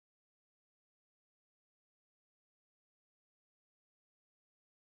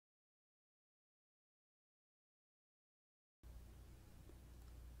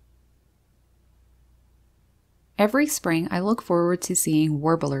Every spring I look forward to seeing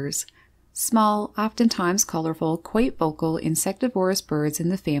warblers, small, oftentimes colorful, quite vocal, insectivorous birds in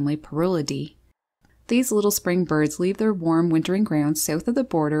the family Parulidae. These little spring birds leave their warm wintering grounds south of the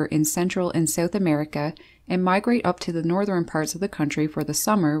border in Central and South America and migrate up to the northern parts of the country for the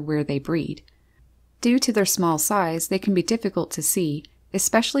summer, where they breed. Due to their small size, they can be difficult to see,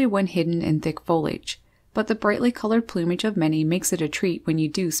 especially when hidden in thick foliage, but the brightly colored plumage of many makes it a treat when you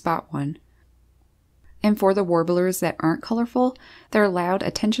do spot one. And for the warblers that aren't colorful, their loud,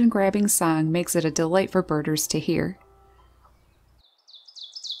 attention-grabbing song makes it a delight for birders to hear.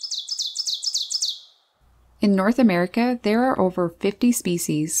 In North America, there are over 50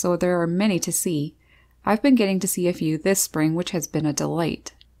 species, so there are many to see. I've been getting to see a few this spring, which has been a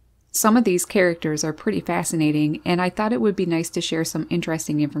delight. Some of these characters are pretty fascinating, and I thought it would be nice to share some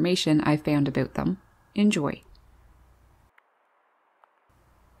interesting information I found about them. Enjoy!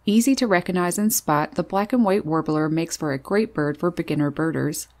 Easy to recognize and spot, the black and white warbler makes for a great bird for beginner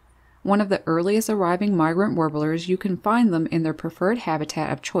birders. One of the earliest arriving migrant warblers, you can find them in their preferred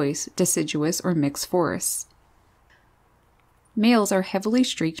habitat of choice, deciduous or mixed forests. Males are heavily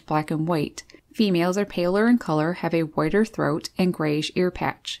streaked black and white. Females are paler in color, have a whiter throat and grayish ear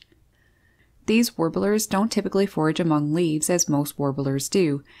patch. These warblers don't typically forage among leaves as most warblers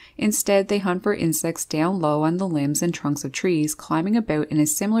do. Instead, they hunt for insects down low on the limbs and trunks of trees, climbing about in a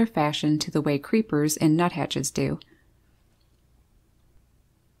similar fashion to the way creepers and nuthatches do.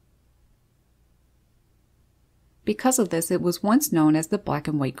 Because of this, it was once known as the black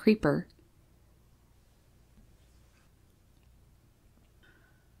and white creeper.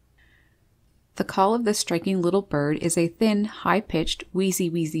 The call of this striking little bird is a thin, high-pitched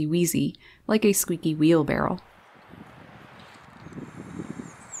wheezy wheezy wheezy, like a squeaky wheelbarrow.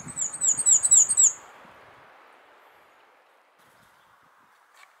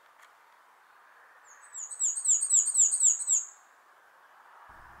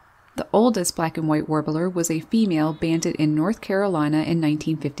 The oldest black and white warbler was a female banded in North Carolina in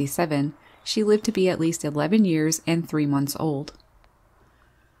 1957. She lived to be at least 11 years and 3 months old.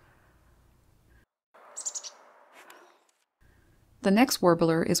 The next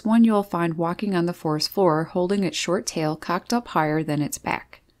warbler is one you'll find walking on the forest floor, holding its short tail cocked up higher than its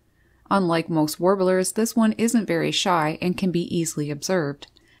back. Unlike most warblers, this one isn't very shy and can be easily observed.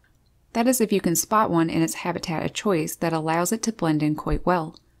 That is if you can spot one in its habitat of choice that allows it to blend in quite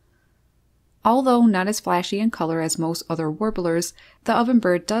well. Although not as flashy in color as most other warblers, the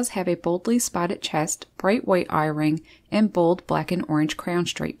ovenbird does have a boldly spotted chest, bright white eye ring, and bold black and orange crown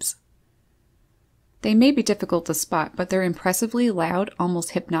stripes. They may be difficult to spot, but their impressively loud,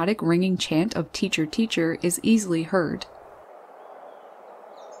 almost hypnotic ringing chant of "teacher, teacher" is easily heard.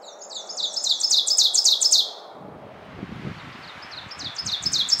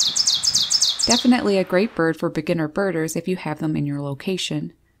 Definitely a great bird for beginner birders if you have them in your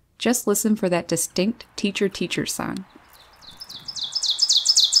location. Just listen for that distinct "teacher, teacher" song.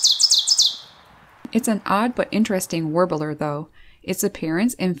 It's an odd but interesting warbler though. Its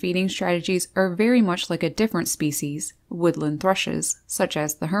appearance and feeding strategies are very much like a different species, woodland thrushes, such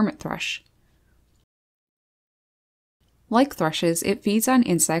as the hermit thrush. Like thrushes, it feeds on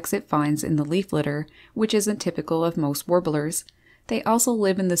insects it finds in the leaf litter, which isn't typical of most warblers. They also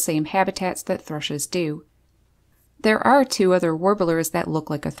live in the same habitats that thrushes do. There are 2 other warblers that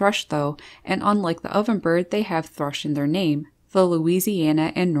look like a thrush though, and unlike the ovenbird, they have thrush in their name, the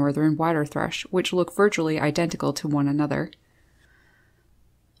Louisiana and northern water thrush, which look virtually identical to one another.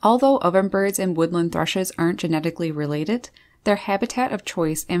 Although ovenbirds and woodland thrushes aren't genetically related, their habitat of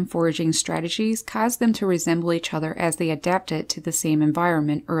choice and foraging strategies cause them to resemble each other as they adapted to the same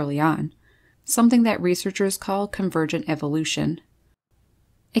environment early on, something that researchers call convergent evolution.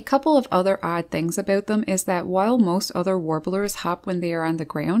 A couple of other odd things about them is that while most other warblers hop when they are on the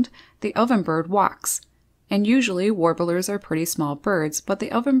ground, the ovenbird walks. And usually warblers are pretty small birds, but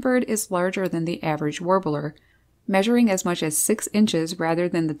the ovenbird is larger than the average warbler, measuring as much as 6 inches rather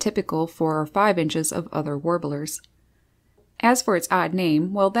than the typical 4 or 5 inches of other warblers. As for its odd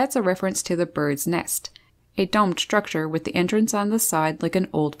name, well, that's a reference to the bird's nest, a domed structure with the entrance on the side like an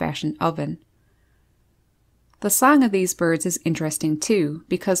old-fashioned oven. The song of these birds is interesting too,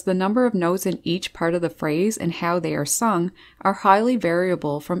 because the number of notes in each part of the phrase and how they are sung are highly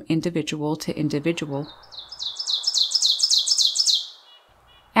variable from individual to individual.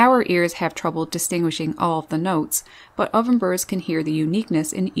 Our ears have trouble distinguishing all of the notes, but ovenbirds can hear the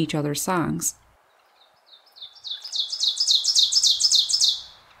uniqueness in each other's songs.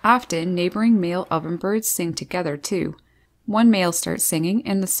 Often, neighboring male ovenbirds sing together too. One male starts singing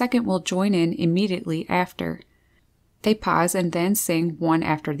and the second will join in immediately after. They pause and then sing one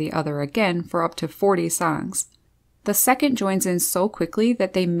after the other again for up to 40 songs. The second joins in so quickly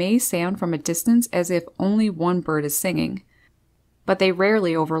that they may sound from a distance as if only one bird is singing, but they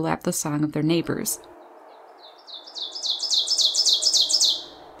rarely overlap the song of their neighbors.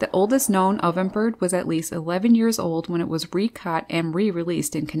 The oldest known ovenbird was at least 11 years old when it was recaught and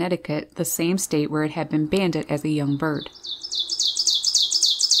re-released in Connecticut, the same state where it had been banded as a young bird.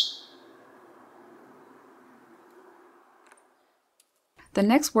 The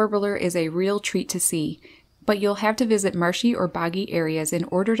next warbler is a real treat to see, but you'll have to visit marshy or boggy areas in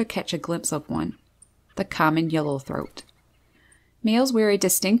order to catch a glimpse of one: the common yellowthroat. Males wear a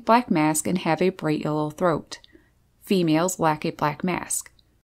distinct black mask and have a bright yellow throat. Females lack a black mask.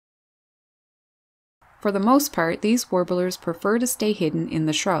 For the most part, these warblers prefer to stay hidden in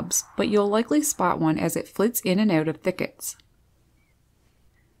the shrubs, but you'll likely spot one as it flits in and out of thickets.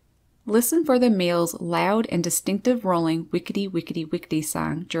 Listen for the male's loud and distinctive rolling wickety-wickety-wickety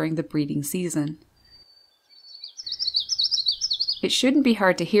song during the breeding season. It shouldn't be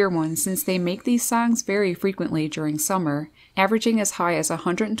hard to hear one since they make these songs very frequently during summer, averaging as high as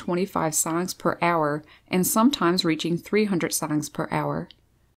 125 songs per hour and sometimes reaching 300 songs per hour.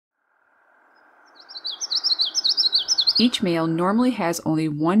 Each male normally has only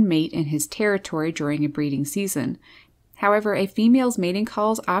one mate in his territory during a breeding season. However, a female's mating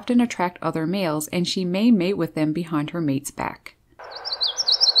calls often attract other males, and she may mate with them behind her mate's back.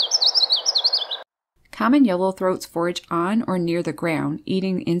 Common yellowthroats forage on or near the ground,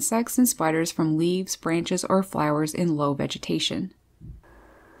 eating insects and spiders from leaves, branches, or flowers in low vegetation.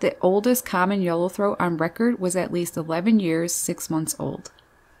 The oldest common yellowthroat on record was at least 11 years, 6 months old.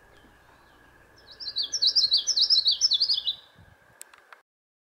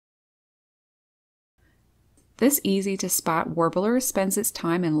 This easy-to-spot warbler spends its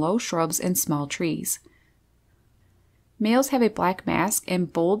time in low shrubs and small trees. Males have a black mask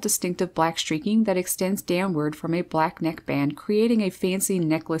and bold, distinctive black streaking that extends downward from a black neckband, creating a fancy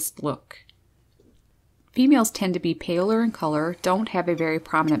necklace look. Females tend to be paler in color, don't have a very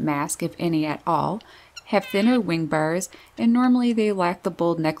prominent mask, if any at all, have thinner wing bars, and normally they lack the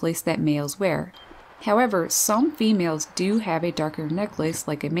bold necklace that males wear. However, some females do have a darker necklace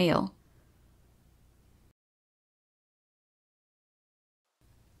like a male.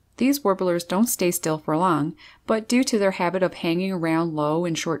 These warblers don't stay still for long, but due to their habit of hanging around low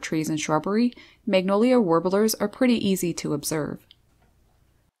and short trees and shrubbery, magnolia warblers are pretty easy to observe.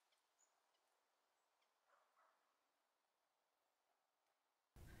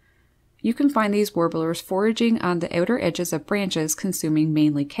 You can find these warblers foraging on the outer edges of branches, consuming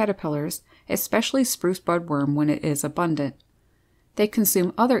mainly caterpillars, especially spruce budworm when it is abundant. They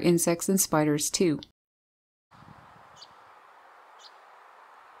consume other insects and spiders too.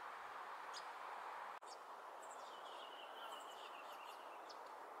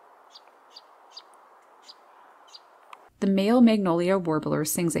 The male magnolia warbler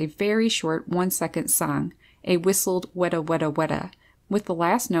sings a very short 1-second song, a whistled weta weta weta, with the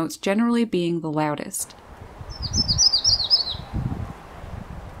last notes generally being the loudest.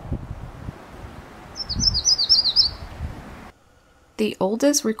 The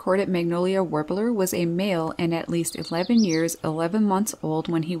oldest recorded magnolia warbler was a male and at least 11 years, 11 months old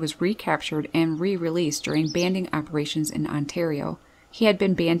when he was recaptured and re-released during banding operations in Ontario. He had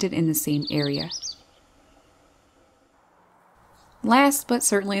been banded in the same area. Last, but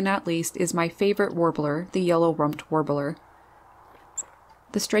certainly not least, is my favorite warbler, the yellow-rumped warbler.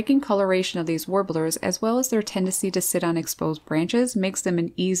 The striking coloration of these warblers, as well as their tendency to sit on exposed branches, makes them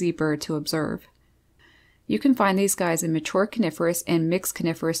an easy bird to observe. You can find these guys in mature coniferous and mixed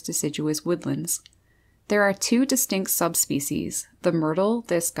coniferous deciduous woodlands. There are 2 distinct subspecies: the myrtle,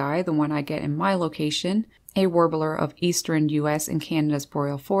 this guy, the one I get in my location, a warbler of eastern US and Canada's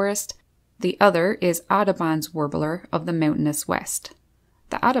boreal forest. The other is Audubon's warbler of the mountainous west.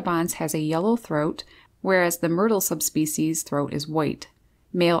 The Audubon's has a yellow throat, whereas the myrtle subspecies' throat is white.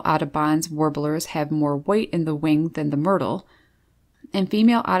 Male Audubon's warblers have more white in the wing than the myrtle, and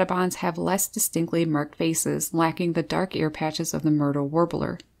female Audubon's have less distinctly marked faces, lacking the dark ear patches of the myrtle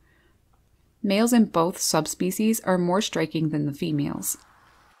warbler. Males in both subspecies are more striking than the females.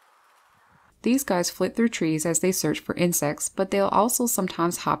 These guys flit through trees as they search for insects, but they'll also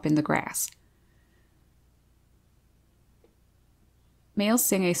sometimes hop in the grass. Males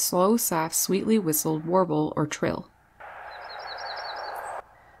sing a slow, soft, sweetly whistled warble or trill.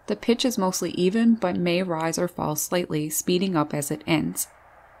 The pitch is mostly even, but may rise or fall slightly, speeding up as it ends.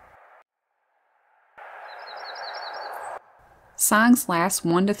 Songs last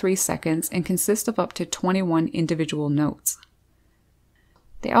 1 to 3 seconds and consist of up to 21 individual notes.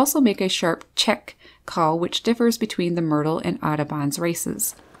 They also make a sharp check call, which differs between the myrtle and Audubon's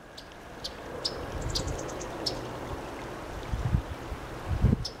races.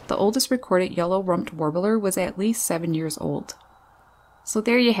 the oldest recorded yellow-rumped warbler was at least 7 years old. So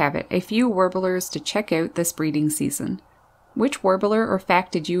there you have it, a few warblers to check out this breeding season. Which warbler or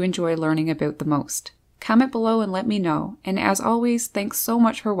fact did you enjoy learning about the most? Comment below and let me know, and as always, thanks so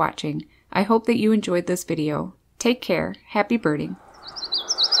much for watching. I hope that you enjoyed this video. Take care, happy birding!